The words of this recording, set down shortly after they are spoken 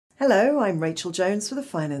Hello, I'm Rachel Jones for the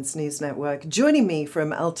Finance News Network. Joining me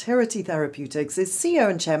from Alterity Therapeutics is CEO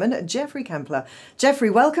and Chairman Geoffrey Kempler.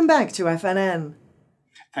 Geoffrey, welcome back to FNN.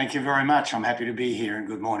 Thank you very much. I'm happy to be here and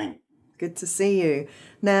good morning. Good to see you.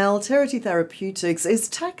 Now, Alterity Therapeutics is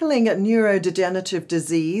tackling neurodegenerative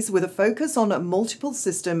disease with a focus on multiple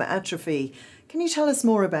system atrophy. Can you tell us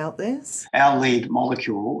more about this? Our lead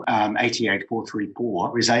molecule, ATH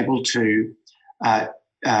 434, is able to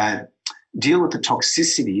deal with the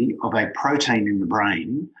toxicity of a protein in the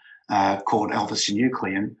brain called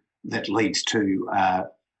alpha-synuclein that leads to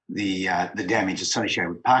the damage associated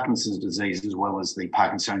with Parkinson's disease, as well as the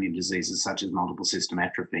Parkinsonian diseases such as multiple system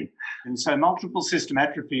atrophy. And so multiple system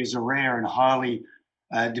atrophy is a rare and highly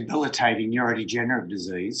debilitating neurodegenerative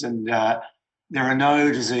disease, and there are no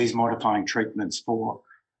disease-modifying treatments for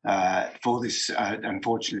this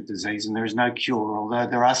unfortunate disease, and there is no cure, although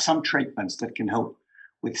there are some treatments that can help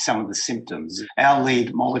with some of the symptoms. Our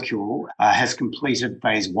lead molecule has completed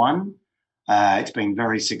phase 1. It's been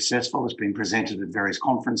very successful. It's been presented at various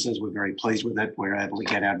conferences. We're very pleased with it. We're able to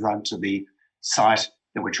get our drug to the site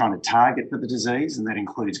that we're trying to target for the disease, and that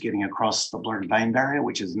includes getting across the blood-brain barrier,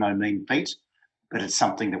 which is no mean feat, but it's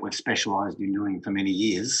something that we've specialised in doing for many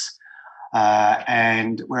years.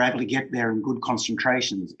 And we're able to get there in good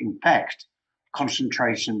concentrations. In fact,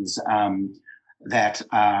 concentrations that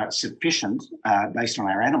are sufficient based on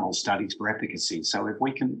our animal studies for efficacy. So if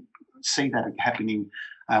we can see that happening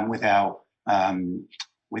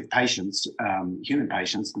with patients, human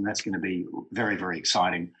patients, then that's going to be very, very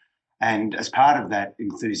exciting. And as part of that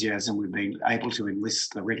enthusiasm, we've been able to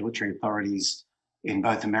enlist the regulatory authorities in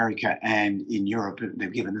both America and in Europe.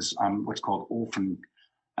 They've given us what's called orphan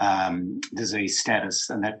disease status,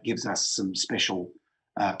 and that gives us some special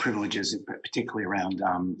privileges, particularly around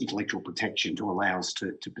intellectual protection, to allow us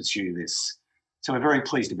to pursue this. So we're very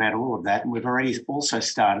pleased about all of that, and we've already also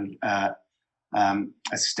started a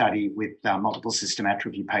study with multiple system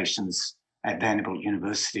atrophy patients at Vanderbilt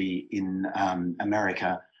University in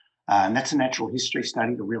America, and that's a natural history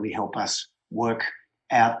study to really help us work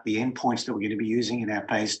out the endpoints that we're going to be using in our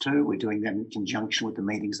phase 2. We're doing that in conjunction with the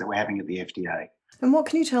meetings that we're having at the FDA. And what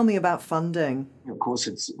can you tell me about funding? Of course,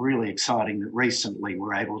 it's really exciting that recently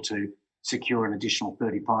we're able to secure an additional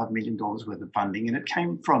 $35 million worth of funding, and it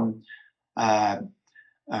came from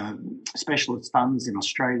specialist funds in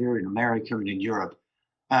Australia, in America, and in Europe.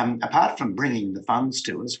 Apart from bringing the funds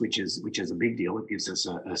to us, which is a big deal, it gives us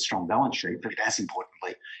a strong balance sheet, but as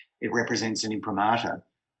importantly, it represents an imprimatur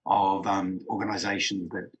of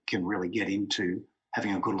organisations that can really get into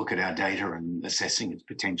having a good look at our data and assessing its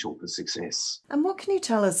potential for success. And what can you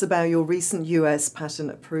tell us about your recent US patent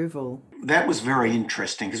approval? That was very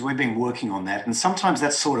interesting because we've been working on that, and sometimes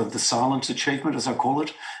that's sort of the silent achievement, as I call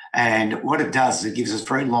it. And what it does, it gives us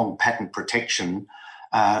very long patent protection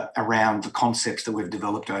around the concepts that we've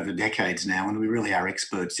developed over decades now, and we really are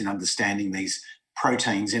experts in understanding these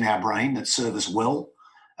proteins in our brain that serve us well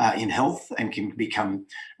in health and can become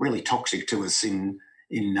really toxic to us in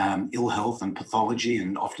ill health and pathology,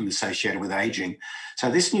 and often associated with aging.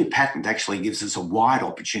 So this new patent actually gives us a wide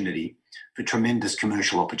opportunity for tremendous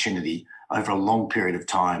commercial opportunity over a long period of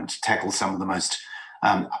time to tackle some of the most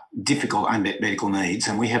difficult unmet medical needs.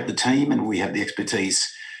 And we have the team and we have the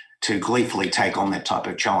expertise to gleefully take on that type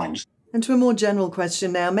of challenge. And to a more general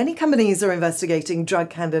question now, many companies are investigating drug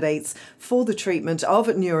candidates for the treatment of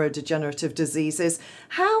neurodegenerative diseases.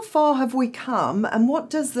 How far have we come, and what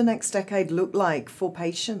does the next decade look like for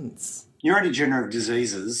patients? Neurodegenerative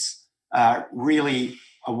diseases are really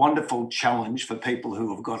a wonderful challenge for people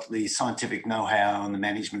who have got the scientific know-how and the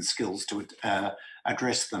management skills to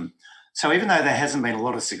address them. So even though there hasn't been a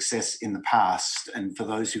lot of success in the past, and for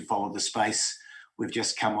those who follow the space, we've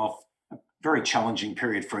just come off very challenging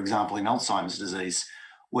period, for example, in Alzheimer's disease,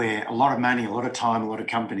 where a lot of money, a lot of time, a lot of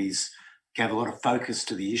companies gave a lot of focus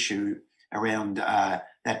to the issue around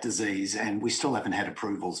that disease, and we still haven't had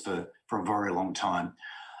approvals for a very long time.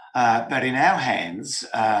 But in our hands,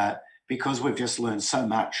 because we've just learned so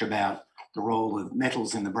much about the role of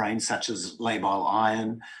metals in the brain, such as labile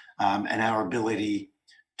iron, and our ability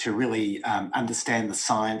to really understand the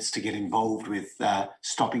science, to get involved with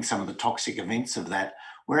stopping some of the toxic events of that,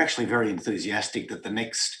 we're actually very enthusiastic that the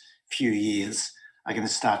next few years are going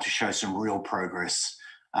to start to show some real progress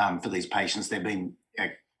for these patients. They've been,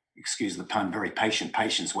 excuse the pun, very patient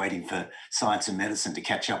patients waiting for science and medicine to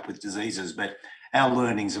catch up with diseases. But our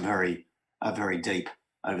learnings are very deep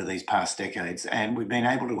over these past decades, and we've been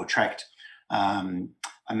able to attract a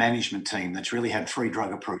management team that's really had 3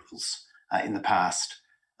 drug approvals in the past,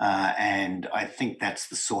 and I think that's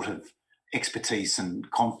the sort of expertise and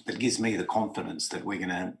that gives me the confidence that we're going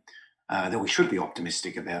to that we should be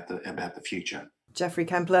optimistic about the future. Geoffrey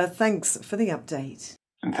Kempler, thanks for the update.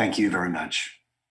 And thank you very much.